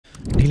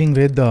dealing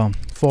with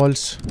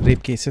false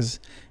rape cases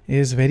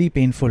is very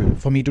painful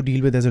for me to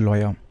deal with as a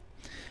lawyer.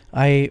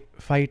 I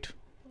fight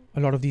a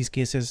lot of these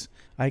cases.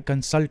 I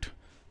consult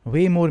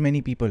way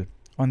many people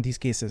on these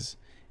cases,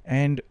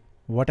 and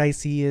what I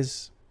see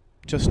is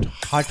just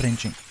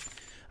heart-wrenching.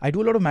 I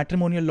do a lot of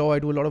matrimonial law, I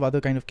do a lot of other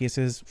kind of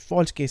cases,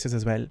 false cases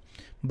as well,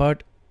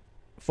 but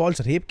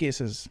false rape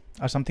cases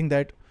are something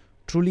that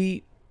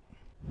truly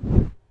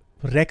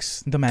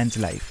wrecks the man's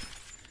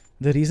life.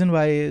 The reason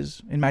why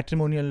is, in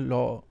matrimonial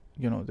law,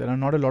 there are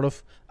not a lot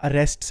of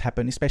arrests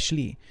happen,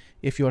 especially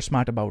if you are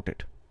smart about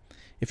it.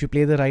 If you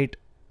play the right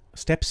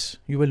steps,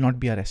 you will not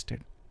be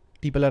arrested.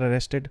 People are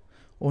arrested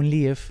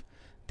only if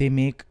they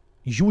make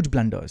huge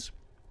blunders.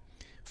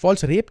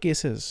 False rape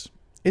cases,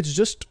 it's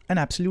just an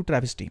absolute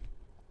travesty.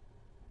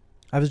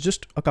 I was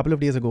just a couple of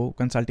days ago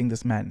consulting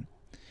this man.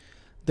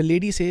 The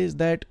lady says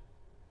that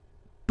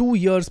 2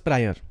 years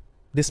prior,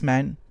 this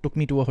man took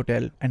me to a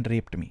hotel and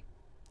raped me.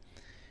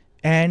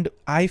 And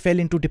I fell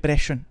into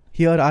depression.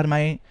 Here are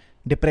my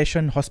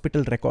depression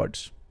hospital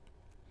records.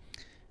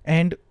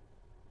 And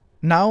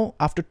now,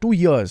 after 2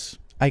 years,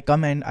 I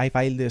come and I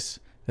file this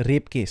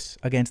rape case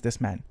against this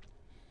man.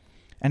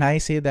 And I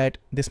say that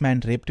this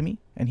man raped me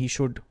and he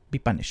should be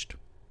punished.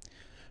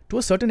 To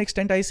a certain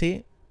extent, I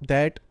say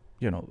that,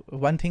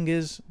 one thing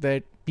is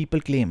that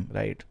people claim,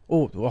 right?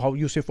 Oh, how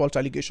you say false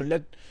allegation,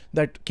 let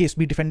that case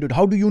be defended.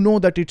 How do you know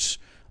that it's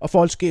a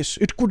false case?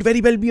 It could very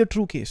well be a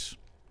true case.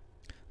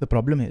 The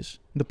problem is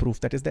the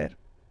proof that is there.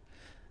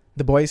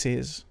 The boy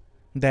says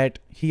that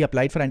he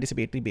applied for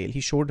anticipatory bail.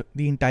 He showed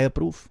the entire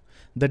proof.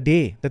 The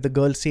day that the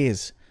girl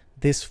says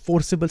this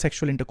forcible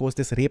sexual intercourse,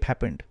 this rape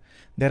happened,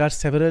 there are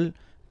several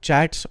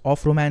chats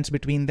of romance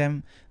between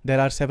them. There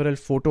are several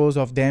photos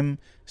of them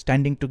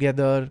standing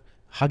together,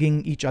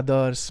 hugging each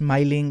other,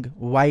 smiling,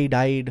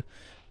 wide-eyed,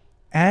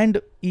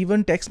 and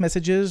even text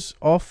messages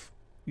of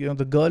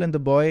the girl and the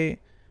boy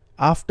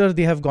after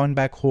they have gone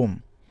back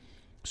home.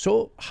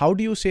 So how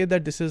do you say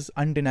that this is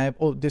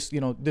undeniable? Oh, this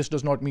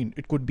does not mean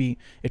it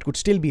could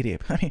still be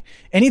rape. I mean,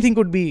 anything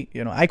could be,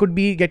 I could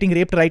be getting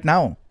raped right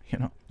now,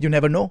 you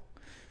never know.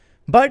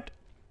 But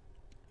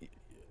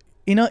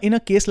in a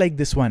case like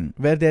this one,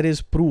 where there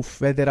is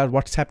proof, where there are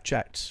WhatsApp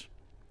chats,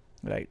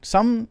 right?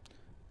 Some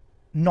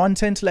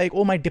nonsense like,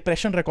 oh, my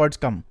depression records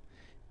come.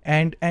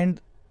 And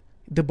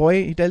the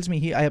boy, he tells me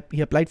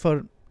he applied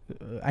for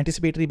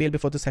anticipatory bail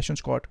before the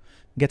Sessions Court,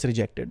 gets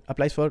rejected.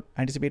 Applies for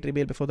anticipatory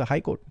bail before the High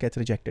Court, gets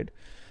rejected.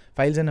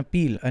 Files an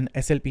appeal, an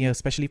SLP, a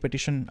specially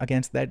petition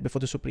against that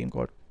before the Supreme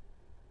Court.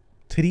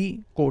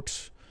 3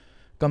 courts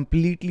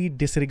completely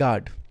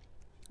disregard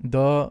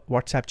the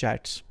WhatsApp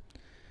chats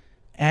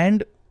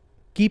and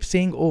keep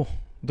saying, oh,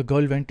 the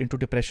girl went into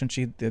depression.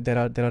 There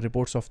are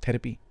reports of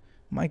therapy.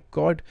 My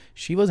God,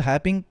 she was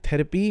having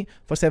therapy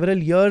for several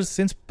years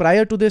since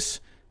prior to this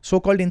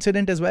so-called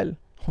incident as well.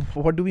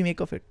 What do we make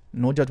of it?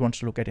 No judge wants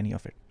to look at any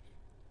of it.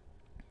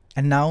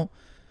 And now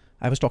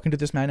I was talking to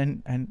this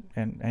man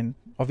and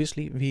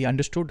obviously we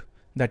understood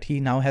that he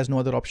now has no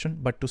other option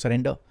but to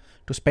surrender,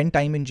 to spend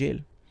time in jail,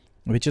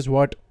 which is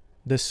what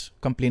this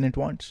complainant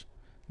wants.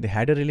 They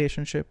had a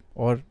relationship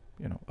or,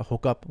 a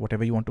hookup,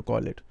 whatever you want to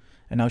call it.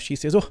 And now she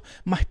says, oh,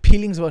 my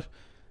feelings were...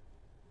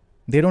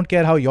 They don't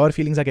care how your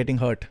feelings are getting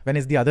hurt when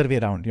it's the other way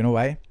around. You know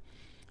why?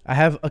 I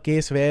have a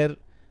case where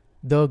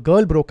the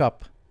girl broke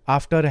up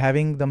after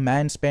having the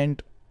man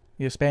spend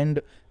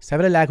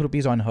several lakh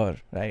rupees on her,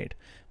 right?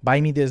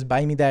 Buy me this,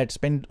 buy me that,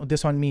 spend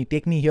this on me,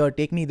 take me here,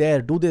 take me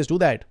there, do this, do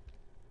that.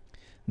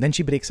 Then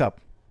she breaks up.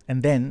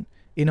 And then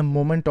in a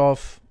moment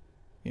of,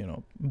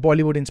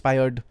 Bollywood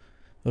inspired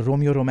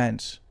Romeo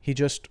romance, he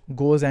just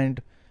goes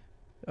and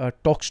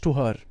talks to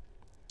her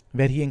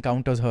where he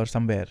encounters her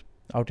somewhere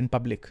out in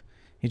public.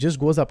 He just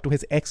goes up to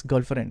his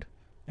ex-girlfriend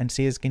and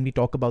says, can we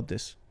talk about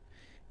this?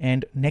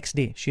 And next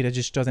day, she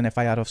registers an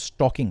FIR of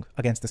stalking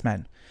against this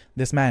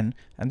man.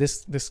 And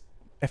this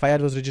FIR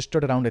was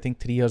registered around, I think,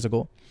 3 years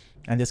ago.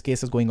 And this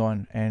case is going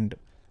on. And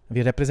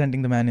we're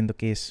representing the man in the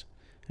case.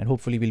 And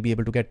hopefully we'll be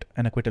able to get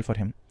an acquittal for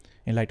him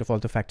in light of all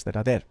the facts that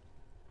are there.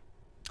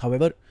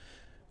 However,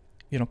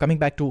 coming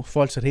back to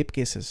false rape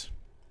cases,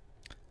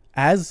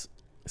 as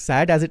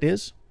sad as it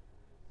is,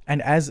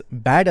 and as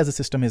bad as the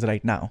system is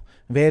right now,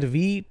 where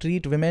we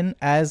treat women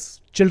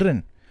as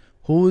children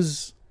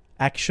whose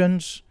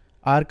actions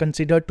are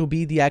considered to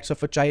be the acts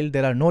of a child,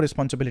 there are no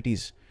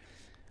responsibilities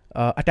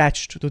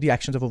attached to the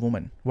actions of a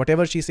woman.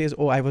 Whatever she says,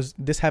 oh,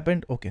 this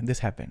happened, okay, this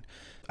happened.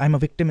 I'm a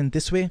victim in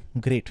this way,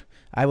 great.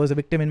 I was a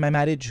victim in my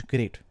marriage,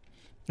 great.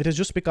 It has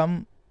just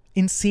become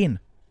insane.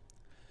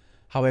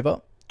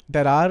 However,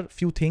 there are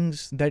few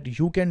things that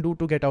you can do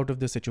to get out of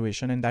this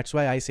situation, and that's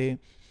why I say,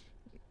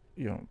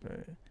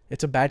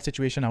 it's a bad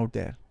situation out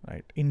there,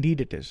 right? Indeed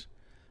it is.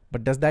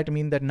 But does that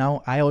mean that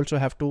now I also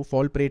have to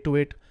fall prey to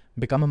it,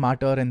 become a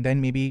martyr, and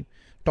then maybe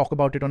talk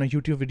about it on a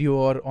YouTube video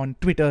or on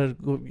Twitter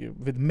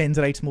with men's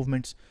rights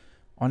movements?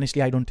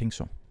 Honestly, I don't think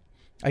so.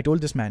 I told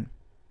this man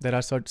there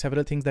are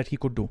several things that he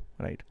could do,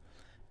 right?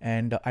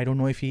 And I don't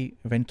know if he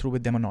went through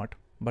with them or not,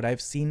 but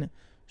I've seen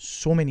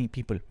so many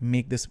people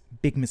make this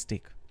big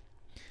mistake.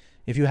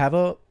 If you have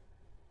a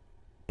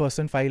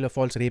person file a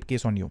false rape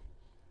case on you,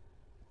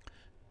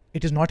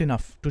 it is not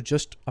enough to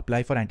just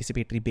apply for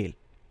anticipatory bail.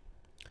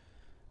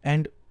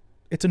 And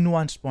it's a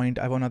nuanced point.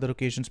 I've on other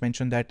occasions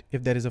mentioned that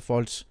if there is a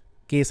false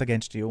case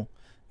against you,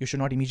 you should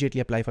not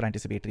immediately apply for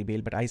anticipatory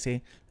bail. But I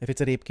say, if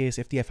it's a rape case,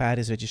 if the FIR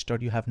is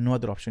registered, you have no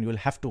other option. You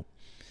will have to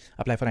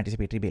apply for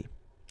anticipatory bail.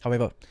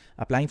 However,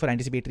 applying for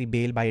anticipatory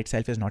bail by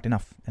itself is not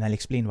enough, and I'll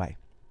explain why.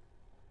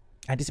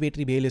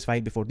 Anticipatory bail is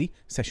filed before the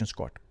Sessions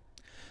Court.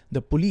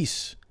 The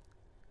police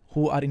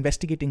who are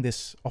investigating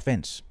this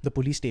offense, the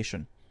police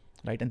station,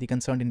 right, and the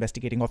concerned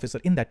investigating officer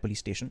in that police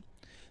station,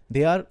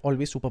 they are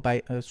always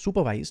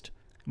supervised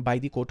by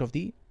the court of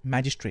the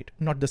magistrate,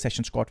 not the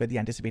Sessions Court where the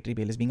anticipatory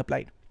bail is being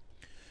applied.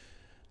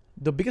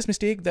 The biggest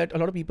mistake that a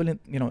lot of people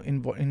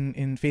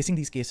in facing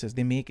these cases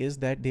they make is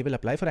that they will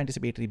apply for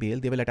anticipatory bail,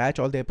 they will attach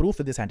all their proof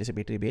to this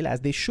anticipatory bail,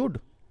 as they should.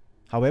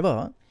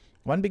 However,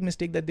 one big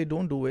mistake that they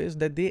don't do is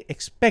that they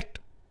expect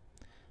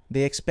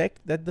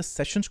that the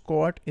Sessions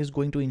Court is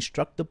going to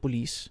instruct the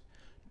police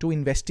to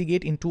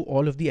investigate into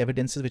all of the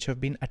evidences which have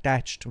been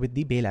attached with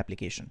the bail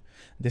application.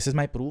 This is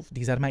my proof,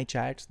 these are my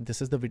chats,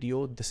 this is the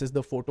video, this is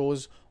the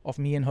photos of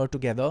me and her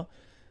together.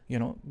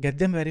 Get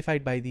them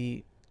verified by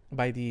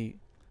the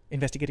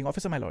investigating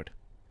officer, my lord.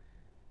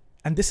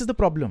 And this is the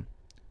problem.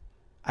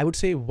 I would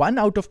say 1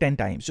 out of 10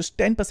 times, just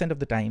 10% of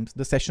the times,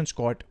 the Sessions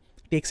Court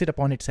takes it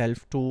upon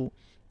itself to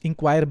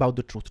inquire about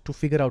the truth, to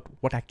figure out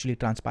what actually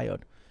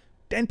transpired.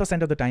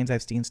 10% of the times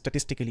I've seen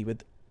statistically,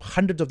 with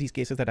hundreds of these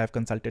cases that I've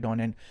consulted on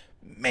and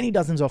many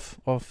dozens of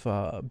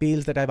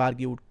bails that I've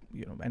argued,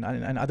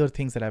 and other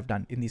things that I've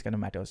done in these kind of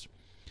matters.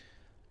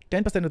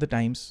 10% of the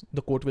times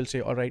the court will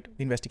say, all right,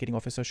 the investigating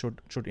officer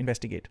should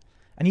investigate.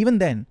 And even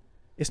then,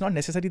 it's not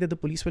necessary that the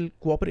police will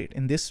cooperate.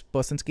 In this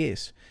person's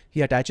case,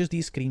 he attaches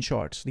these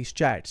screenshots, these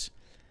chats,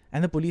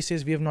 and the police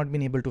says, we have not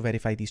been able to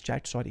verify these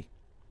chats, sorry.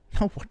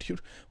 Now, what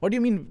do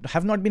you mean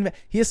have not been?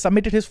 He has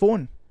submitted his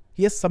phone.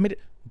 He has submitted,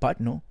 but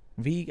no,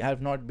 we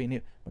have not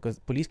been, because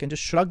police can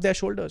just shrug their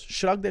shoulders,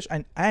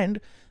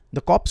 and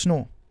the cops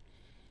know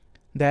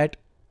that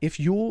if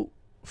you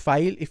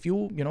file, if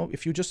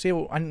you just say,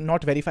 oh, I'm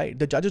not verified,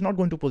 the judge is not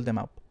going to pull them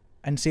up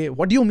and say,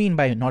 what do you mean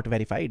by not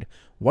verified?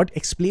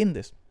 Explain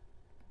this.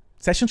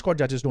 Sessions Court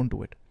judges don't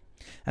do it.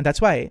 And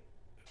that's why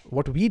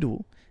what we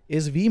do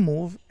is we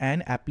move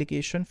an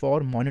application for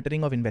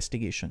monitoring of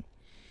investigation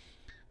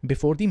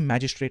before the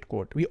magistrate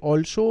court. We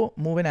also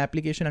move an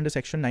application under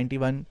Section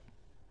 91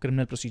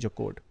 Criminal Procedure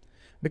Code,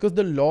 because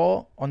the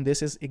law on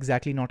this is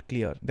exactly not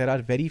clear. There are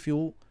very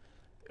few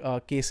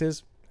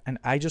cases, and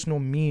I just know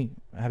me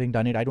having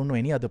done it. I don't know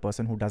any other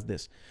person who does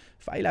this.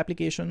 File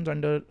applications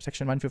under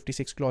Section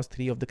 156 Clause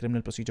 3 of the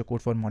Criminal Procedure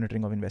Code for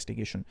monitoring of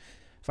investigation.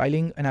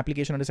 Filing an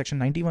application under Section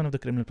 91 of the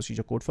Criminal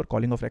Procedure Code for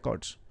calling of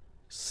records.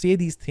 Say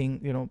these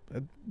things,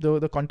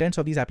 the contents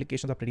of these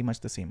applications are pretty much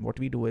the same. What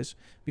we do is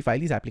we file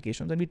these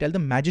applications and we tell the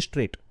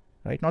magistrate,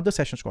 right, not the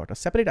Sessions Court, a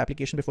separate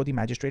application before the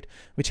magistrate,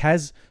 which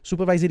has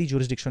supervisory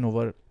jurisdiction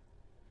over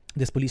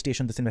this police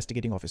station, this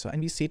investigating officer.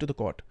 And we say to the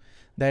court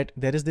that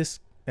there is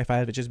this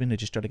FIR which has been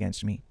registered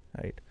against me,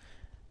 right?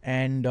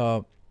 And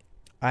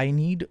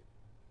I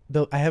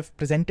have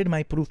presented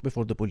my proof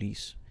before the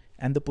police,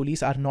 and the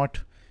police are not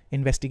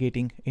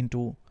investigating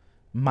into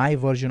my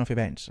version of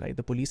events, right?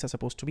 The police are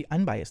supposed to be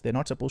unbiased. They're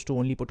not supposed to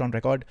only put on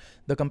record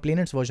the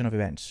complainant's version of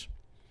events.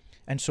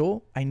 And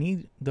so I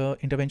need the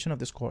intervention of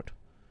this court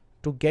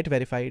to get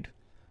verified,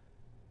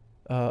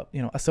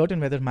 ascertain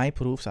whether my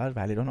proofs are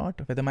valid or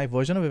not, whether my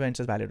version of events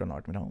is valid or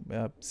not,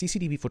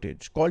 CCTV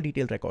footage, call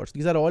detailed records.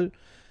 These are all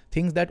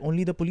things that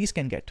only the police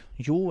can get.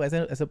 You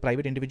as a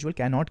private individual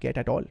cannot get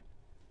at all.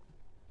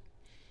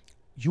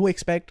 You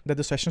expect that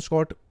the Sessions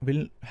Court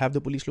will have the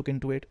police look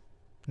into it.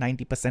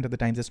 90% of the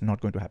times it's not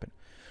going to happen.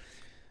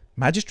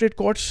 Magistrate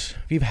courts,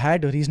 we've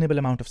had a reasonable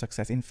amount of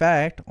success. In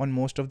fact, on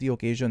most of the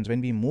occasions when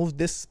we moved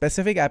this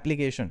specific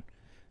application,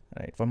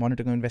 right, for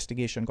monitoring of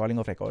investigation, calling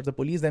of records, the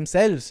police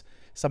themselves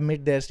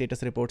submit their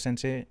status reports and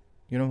say,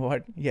 you know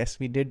what, yes,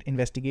 we did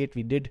investigate,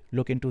 we did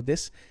look into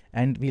this,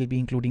 and we'll be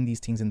including these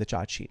things in the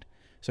charge sheet.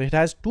 So it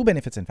has two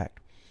benefits, in fact.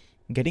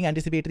 Getting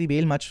anticipatory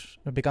bail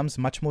becomes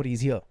much more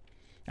easier.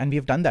 And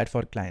we've done that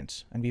for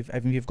clients, and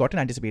we've gotten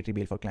anticipatory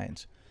bail for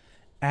clients.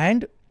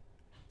 And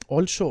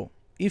also,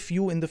 if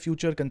you in the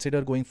future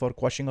consider going for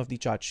quashing of the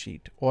charge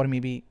sheet, or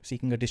maybe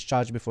seeking a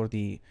discharge before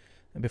the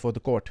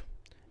court,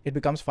 it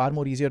becomes far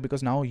more easier,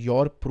 because now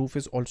your proof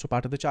is also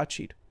part of the charge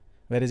sheet.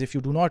 Whereas if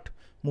you do not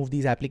move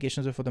these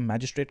applications before the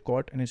magistrate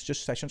court and it's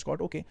just Sessions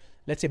Court, okay,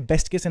 let's say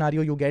best case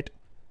scenario, you get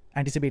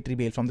anticipatory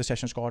bail from the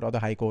Sessions Court or the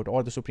High Court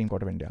or the Supreme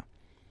Court of India.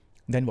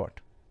 Then what?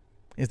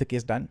 Is the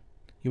case done?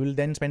 You will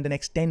then spend the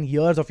next 10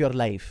 years of your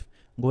life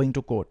going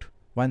to court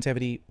once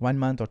every 1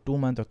 month or 2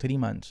 months or 3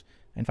 months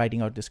and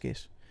fighting out this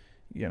case.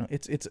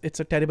 It's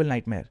a terrible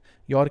nightmare.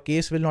 Your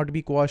case will not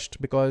be quashed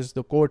because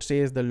the court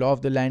says, the law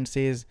of the land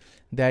says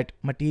that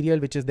material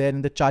which is there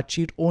in the charge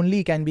sheet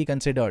only can be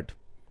considered,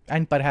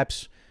 and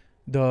perhaps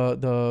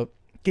the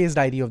case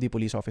diary of the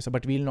police officer,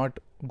 but we'll not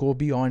go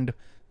beyond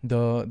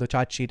the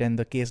charge sheet and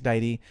the case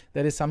diary.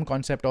 There is some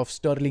concept of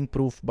sterling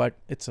proof, but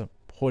it's a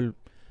whole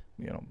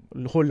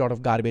a whole lot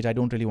of garbage. I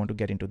don't really want to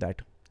get into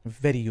that.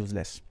 Very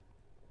useless.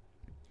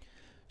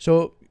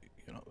 So,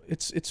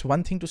 it's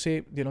one thing to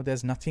say,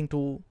 there's nothing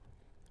to,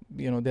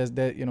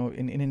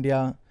 in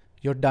India,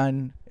 you're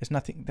done. It's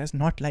nothing. There's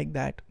not like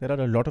that. There are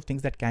a lot of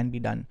things that can be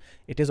done.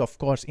 It is, of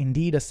course,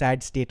 indeed a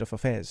sad state of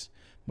affairs,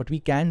 but we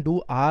can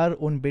do our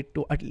own bit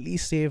to at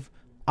least save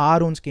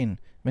our own skin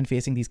when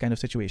facing these kind of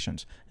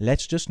situations.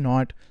 Let's just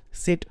not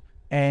sit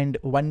and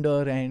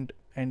wonder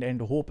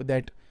and hope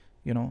that,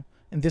 and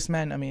this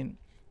man,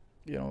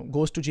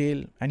 goes to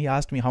jail, and he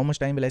asked me, how much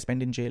time will I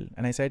spend in jail?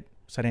 And I said,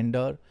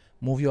 surrender,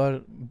 move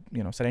your,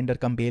 surrender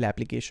come bail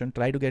application,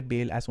 try to get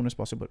bail as soon as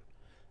possible,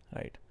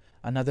 right?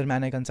 Another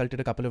man I consulted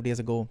a couple of days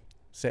ago,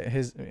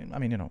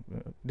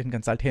 didn't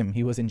consult him,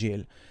 he was in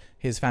jail.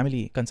 His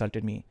family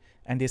consulted me,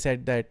 and they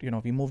said that,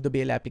 we moved the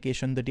bail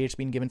application, the date's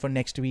been given for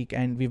next week,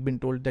 and we've been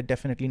told that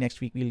definitely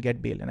next week we'll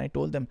get bail. And I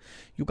told them,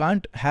 you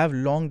can't have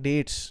long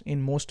dates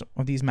in most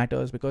of these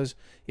matters, because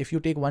if you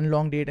take one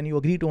long date and you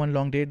agree to one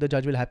long date, the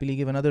judge will happily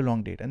give another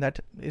long date, and that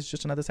is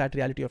just another sad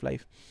reality of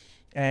life.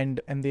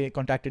 And they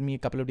contacted me a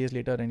couple of days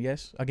later, and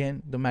yes,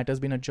 again, the matter's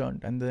been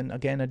adjourned, and then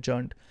again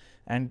adjourned.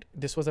 And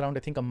this was around, I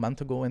think, a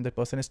month ago, and the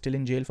person is still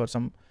in jail for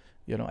some,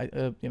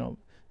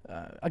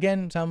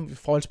 again, some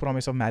false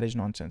promise of marriage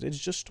nonsense. It's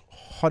just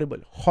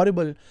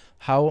horrible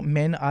how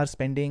men are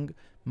spending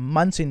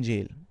months in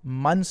jail,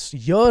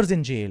 years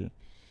in jail,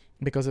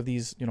 because of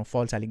these,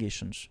 false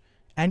allegations.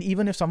 And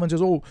even if someone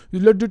says, oh,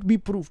 let it be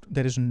proved,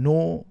 there is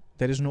no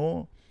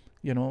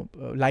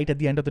light at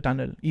the end of the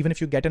tunnel. Even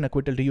if you get an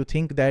acquittal, do you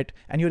think that,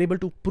 and you're able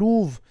to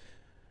prove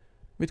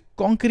with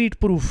concrete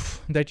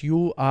proof that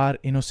you are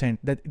innocent,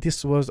 that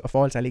this was a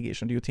false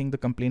allegation, do you think the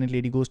complainant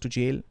lady goes to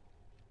jail?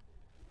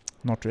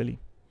 Not really.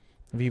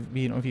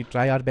 We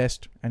try our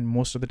best, and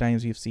most of the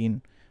times we've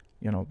seen,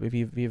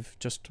 we've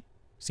just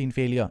seen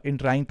failure in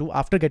trying to,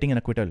 after getting an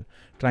acquittal,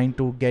 trying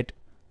to get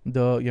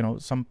the,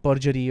 some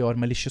perjury or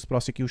malicious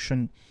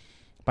prosecution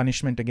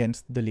punishment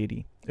against the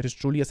lady. It is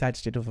truly a sad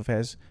state of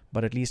affairs,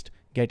 but at least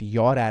get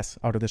your ass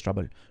out of this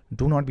trouble.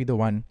 Do not be the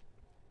one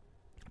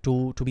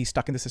to be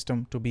stuck in the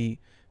system, to be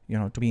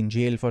in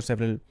jail for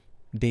several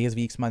days,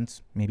 weeks,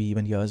 months, maybe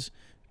even years.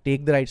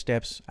 Take the right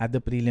steps at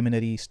the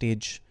preliminary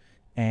stage,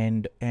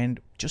 and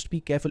just be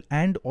careful.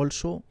 And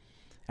also,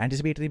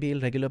 anticipatory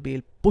bail, regular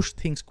bail, push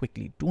things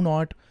quickly. Do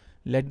not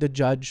let the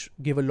judge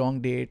give a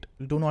long date.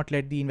 Do not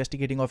let the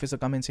investigating officer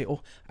come and say,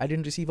 oh, I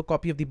didn't receive a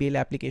copy of the bail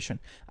application.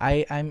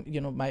 My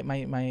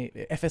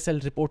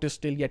FSL report is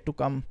still yet to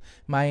come.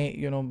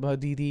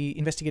 The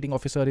investigating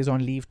officer is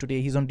on leave today.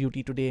 He's on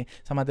duty today.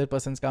 Some other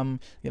person's come.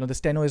 The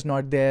steno is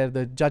not there.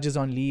 The judge is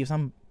on leave.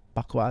 Some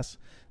bakwas.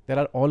 There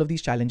are all of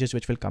these challenges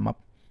which will come up.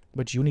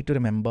 But you need to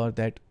remember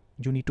that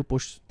you need to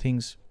push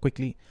things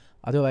quickly.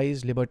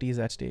 Otherwise, liberty is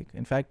at stake.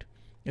 In fact,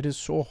 it is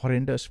so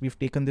horrendous. We've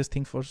taken this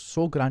thing for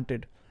so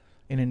granted.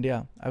 In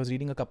India, I was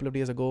reading a couple of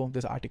days ago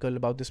this article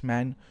about this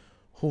man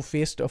who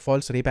faced a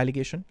false rape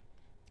allegation,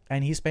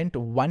 and he spent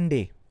 1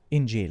 day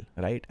in jail,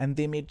 right? And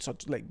they made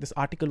such, this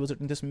article was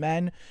written, this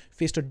man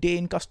faced a day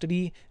in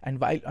custody, and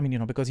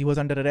because he was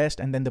under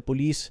arrest, and then the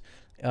police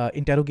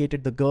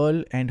interrogated the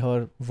girl, and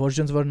her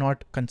versions were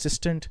not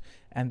consistent,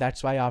 and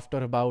that's why after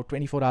about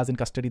 24 hours in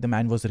custody, the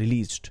man was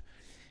released.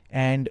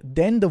 And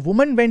then the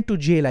woman went to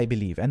jail, I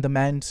believe. And the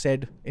man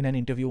said in an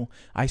interview,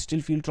 I still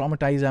feel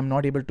traumatized. I'm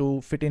not able to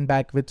fit in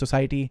back with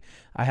society.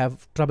 I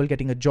have trouble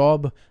getting a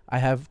job. I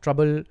have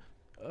trouble,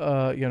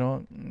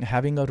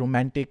 having a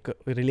romantic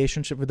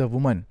relationship with a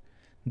woman.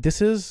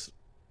 This is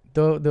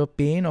the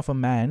pain of a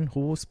man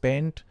who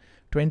spent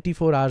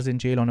 24 hours in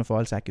jail on a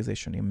false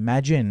accusation.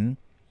 Imagine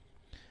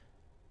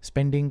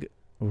spending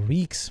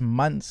weeks,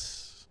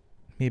 months,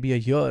 maybe a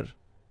year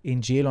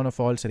in jail on a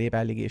false rape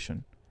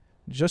allegation.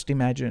 Just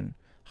imagine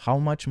how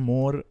much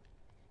more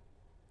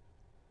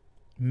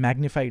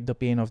magnified the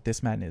pain of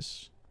this man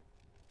is.